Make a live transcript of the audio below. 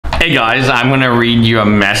Hey guys, I'm going to read you a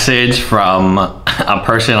message from a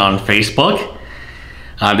person on Facebook.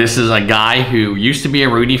 This is a guy who used to be a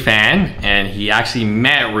Rudy fan, and he actually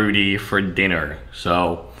met Rudy for dinner.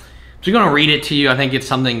 So I'm just going to read it to you. I think it's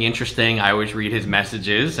something interesting. I always read his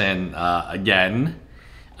messages, and again,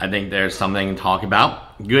 I think there's something to talk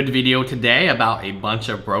about. Good video today about a bunch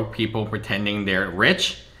of broke people pretending they're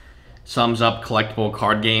rich. Sums up collectible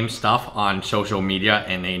card game stuff on social media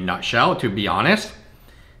in a nutshell, to be honest.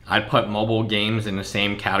 I'd put mobile games in the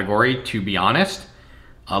same category, to be honest.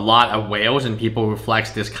 A lot of whales and people who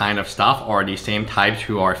flex this kind of stuff are the same types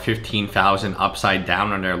who are 15,000 upside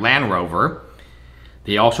down on their Land Rover.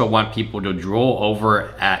 They also want people to drool over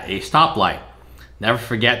at a stoplight. Never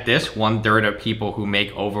forget this, 1/3 of people who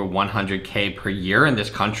make over 100K per year in this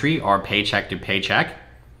country are paycheck to paycheck.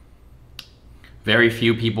 Very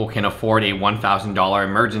few people can afford a $1,000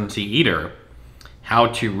 emergency either. How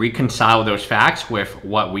to reconcile those facts with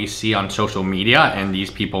what we see on social media and these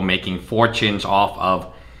people making fortunes off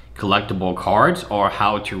of collectible cards, or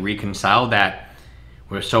how to reconcile that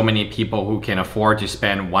with so many people who can afford to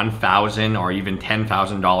spend $1,000 or even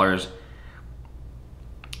 $10,000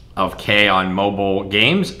 of K on mobile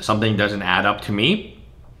games. Something doesn't add up to me.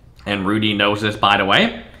 And Rudy knows this, by the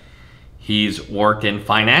way. He's worked in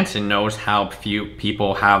finance and knows how few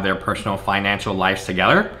people have their personal financial lives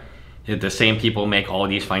together. The same people make all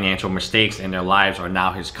these financial mistakes in their lives are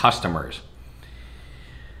now his customers.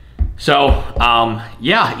 So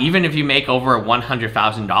yeah, even if you make over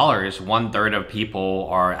 $100,000, 1/3 of people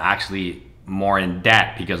are actually more in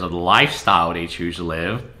debt because of the lifestyle they choose to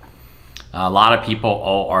live. A lot of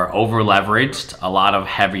people are over leveraged, a lot of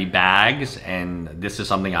heavy bags, and this is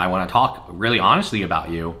something I want to talk really honestly about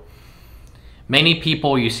you. Many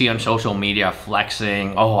people you see on social media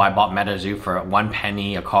flexing, oh, I bought MetaZoo for 1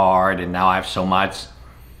 penny a card and now I have so much.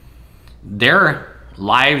 Their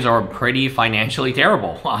lives are pretty financially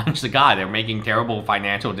terrible. Honest to God, they're making terrible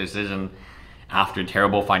financial decision after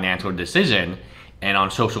terrible financial decision. And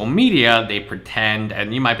on social media, they pretend,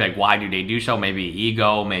 and you might be like, why do they do so? Maybe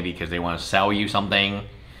ego, maybe because they want to sell you something,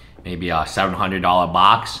 maybe a $700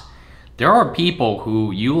 box. There are people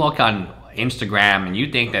who you look on Instagram and you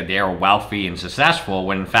think that they are wealthy and successful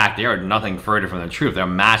when in fact they are nothing further from the truth. They're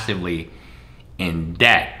massively in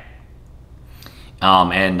debt.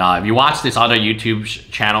 If you watch this other YouTube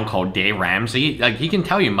channel called Dave Ramsey, like he can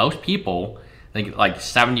tell you most people, like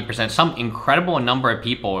 70%, some incredible number of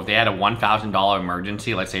people, if they had a $1,000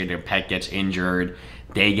 emergency, let's say their pet gets injured,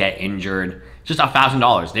 they get injured, just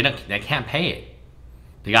 $1,000, they can't pay it.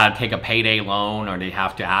 They got to take a payday loan, or they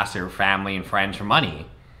have to ask their family and friends for money.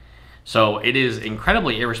 So it is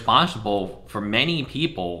incredibly irresponsible for many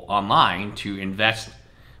people online to invest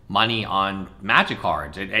money on magic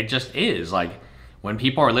cards. It just is. Like, when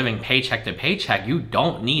people are living paycheck to paycheck, you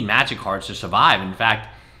don't need magic cards to survive. In fact,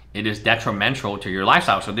 it is detrimental to your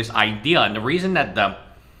lifestyle. So this idea, and the reason that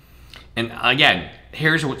and again,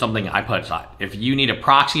 here's something I put aside. If you need a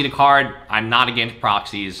proxy to card, I'm not against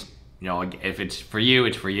proxies. You know, if it's for you,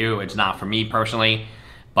 it's for you. It's not for me personally,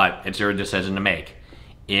 but it's your decision to make.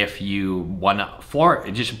 If you want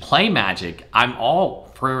to just play Magic, I'm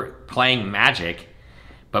all for playing Magic,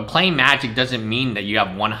 but playing Magic doesn't mean that you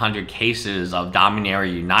have 100 cases of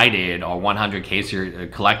Dominaria United or 100 cases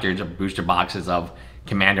collectors of booster boxes of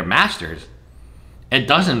Commander Masters. It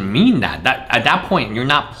doesn't mean that. At that point, you're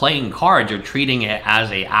not playing cards, you're treating it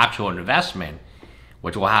as an actual investment,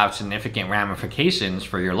 which will have significant ramifications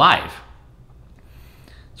for your life.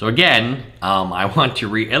 So again, I want to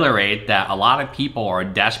reiterate that a lot of people are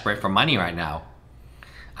desperate for money right now.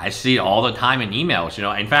 I see it all the time in emails. You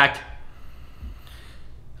know, in fact,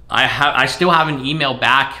 I still have an email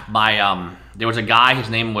back by there was a guy. His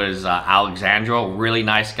name was Alexandro. Really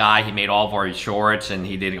nice guy. He made all of our shorts and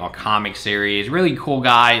he did our comic series. Really cool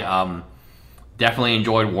guy. Definitely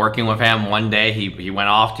enjoyed working with him. One day he went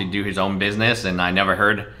off to do his own business, and I never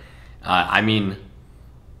heard. I mean,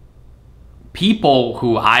 people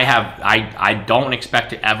who I don't expect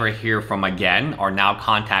to ever hear from again are now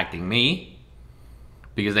contacting me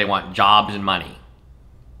because they want jobs and money.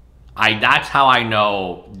 That's how I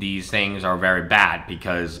know these things are very bad,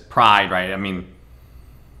 because pride, right? I mean,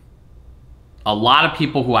 a lot of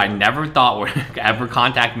people who I never thought would ever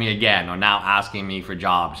contact me again are now asking me for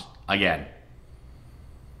jobs again.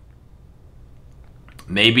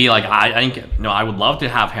 Maybe, like, I think, you know, I would love to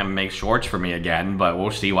have him make shorts for me again, but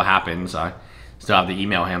we'll see what happens. I still have to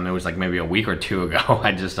email him. It was like maybe a week or two ago.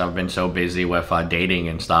 I've been so busy with dating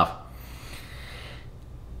and stuff.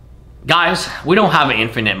 Guys, we don't have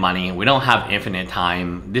infinite money. We don't have infinite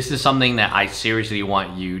time. This is something that I seriously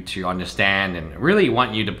want you to understand and really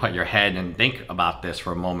want you to put your head and think about this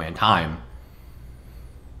for a moment in time.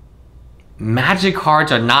 Magic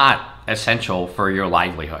cards are not essential for your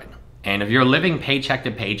livelihood. And if you're living paycheck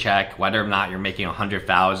to paycheck, whether or not you're making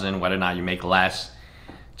 100,000, whether or not you make less,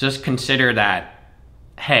 just consider that,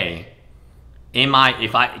 hey, can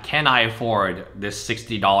I afford this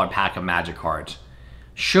 $60 pack of Magic cards?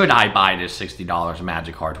 Should I buy this $60 of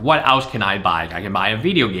Magic cards? What else can I buy? I can buy a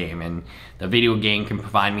video game, and the video game can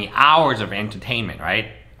provide me hours of entertainment,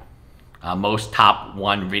 right? Most tier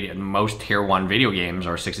 1 video games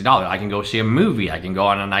are $60. I can go see a movie. I can go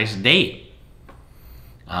on a nice date.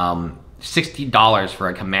 $60 for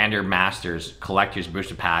a Commander Masters Collector's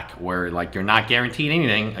Booster Pack, where like you're not guaranteed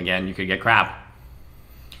anything. Again, you could get crap.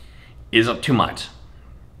 Is too much.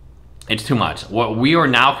 It's too much. What we are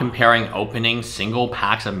now comparing opening single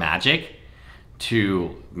packs of Magic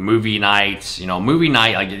to movie nights. You know, movie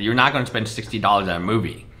night, like you're not going to spend $60 at a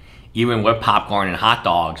movie, even with popcorn and hot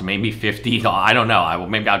dogs. Maybe $50. I don't know.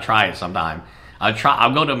 Maybe I'll try it sometime.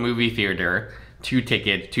 I'll go to a movie theater, 2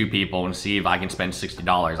 tickets, 2 people, and see if I can spend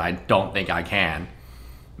 $60. I don't think I can.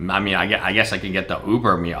 I mean, I guess I can get the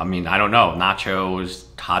Uber meal. I mean, I don't know. Nachos,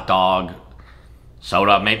 hot dog,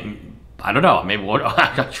 soda, maybe. I don't know. Maybe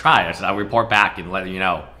I'll try it. I'll report back and let you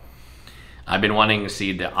know. I've been wanting to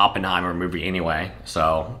see the Oppenheimer movie anyway,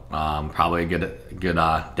 so probably a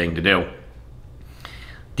good thing to do.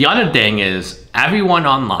 The other thing is everyone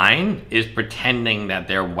online is pretending that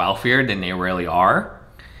they're wealthier than they really are.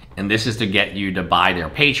 And this is to get you to buy their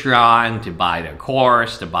Patreon, to buy their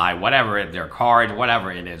course, to buy whatever, their cards,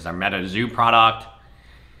 whatever it is, their MetaZoo product.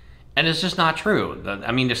 And it's just not true.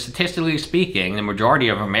 I mean, statistically speaking, the majority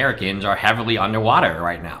of Americans are heavily underwater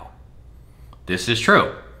right now. This is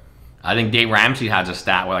true. I think Dave Ramsey has a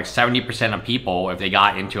stat where like 70% of people, if they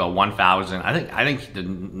got into a $1,000, I think the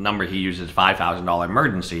number he uses $5,000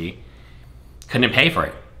 emergency, couldn't pay for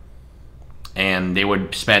it. And they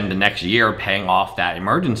would spend the next year paying off that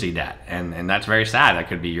emergency debt. And that's very sad. That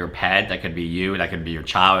could be your pet, that could be you, that could be your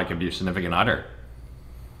child, that could be your significant other.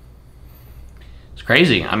 It's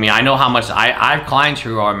crazy. I mean, I know how much, I have clients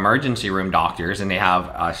who are emergency room doctors, and they have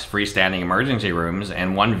freestanding emergency rooms,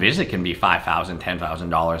 and one visit can be $5,000,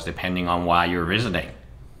 $10,000 depending on why you're visiting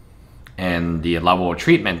and the level of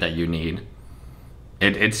treatment that you need.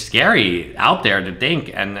 It's scary out there to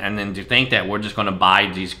think, and then to think that we're just going to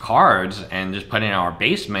buy these cards and just put it in our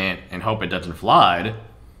basement and hope it doesn't flood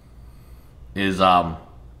is,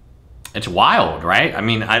 it's wild, right? I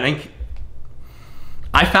mean, I think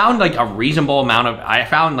I found like reasonable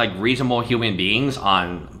human beings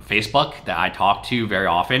on Facebook that I talk to very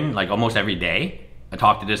often, like almost every day. I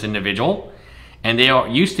talk to this individual, and they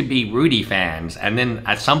used to be Rudy fans, and then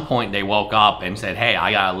at some point they woke up and said, hey,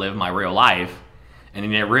 I gotta live my real life. And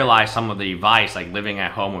then they realized some of the advice, like living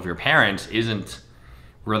at home with your parents, isn't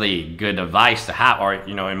really good advice to have, or,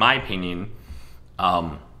 you know, in my opinion,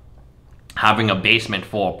 having a basement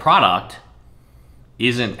full of product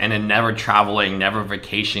isn't, and then never traveling, never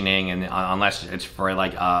vacationing, and unless it's for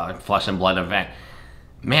like a flesh and blood event.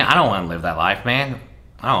 Man, I don't want to live that life, man.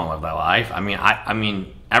 I don't want to live that life. I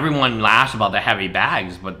mean, everyone laughs about the heavy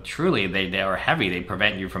bags, but truly they are heavy. They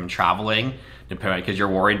prevent you from traveling, because you're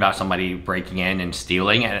worried about somebody breaking in and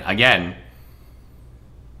stealing. And again,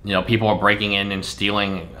 you know, people are breaking in and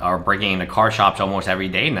stealing, or breaking into car shops almost every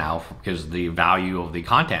day now because of the value of the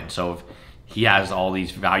content. So if he has all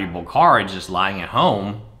these valuable cards just lying at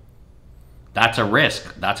home, that's a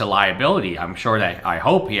risk. That's a liability. I'm sure that, I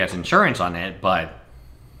hope he has insurance on it, but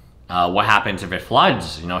what happens if it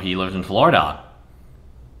floods? You know, he lives in Florida.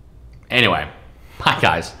 Anyway, bye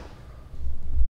guys.